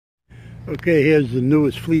Okay, here's the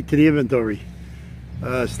newest fleet to the inventory.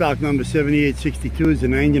 Stock number 7862 is a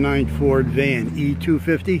 99 Ford van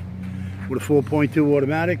E250 with a 4.2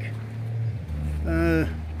 automatic.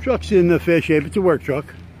 Truck's in fair shape. It's a work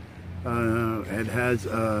truck. It has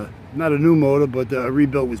not a new motor, but a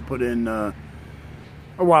rebuild was put in a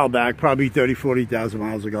while back, probably 30,000-40,000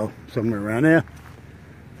 miles ago, somewhere around there.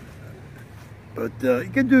 But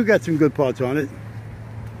you got some good parts on it.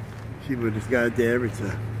 See what it's got there. It's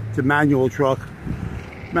a manual truck,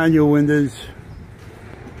 manual windows,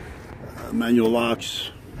 manual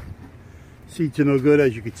locks. Seats are no good,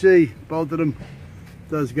 as you can see, both of them.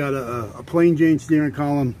 Does got a plain Jane steering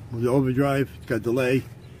column with the overdrive. It's got delay.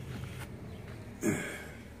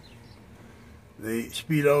 The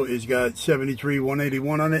speedo has got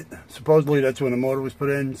 73,181 on it. Supposedly that's when the motor was put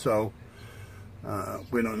in, so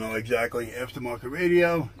we don't know exactly. Aftermarket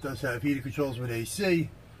radio. Does have heater controls with AC.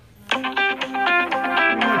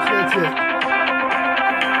 Pretty much that's it.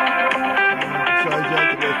 Besides that,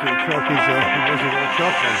 the rest of the truck is a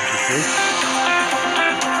truck, as you can see.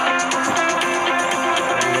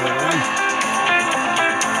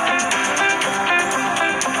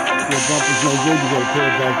 The bumper's no good. You got to pull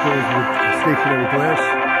it back doors with stationary glass.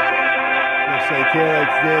 Left side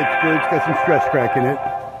taillight's there. It's good. It's got some stress crack in it.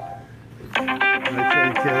 Right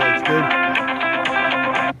side taillight's good.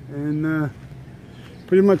 And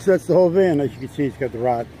pretty much that's the whole van. As you can see, it's got the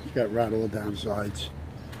rot. It's got rot all down the sides.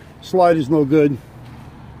 Slide is no good.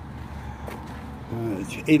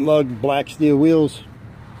 It's 8-lug black steel wheels.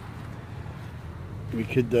 We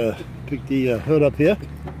could pick the hood up here.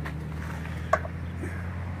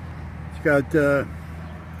 It's got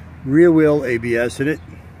rear wheel ABS in it.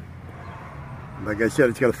 Like I said,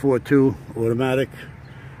 it's got a 4.2 automatic,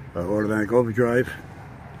 automatic overdrive.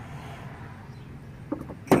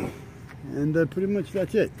 And pretty much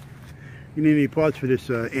that's it. If you need any parts for this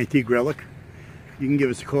antique relic, you can give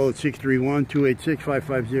us a call at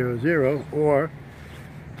 631-286-5500 or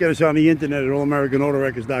get us on the internet at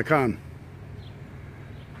allamericanautorecords.com.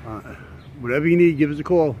 Whatever you need, give us a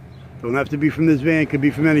call. Don't have to be from this van, could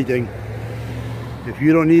be from anything. If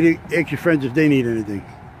you don't need it, ask your friends if they need anything.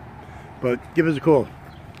 But give us a call.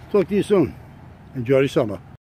 Talk to you soon. Enjoy the summer.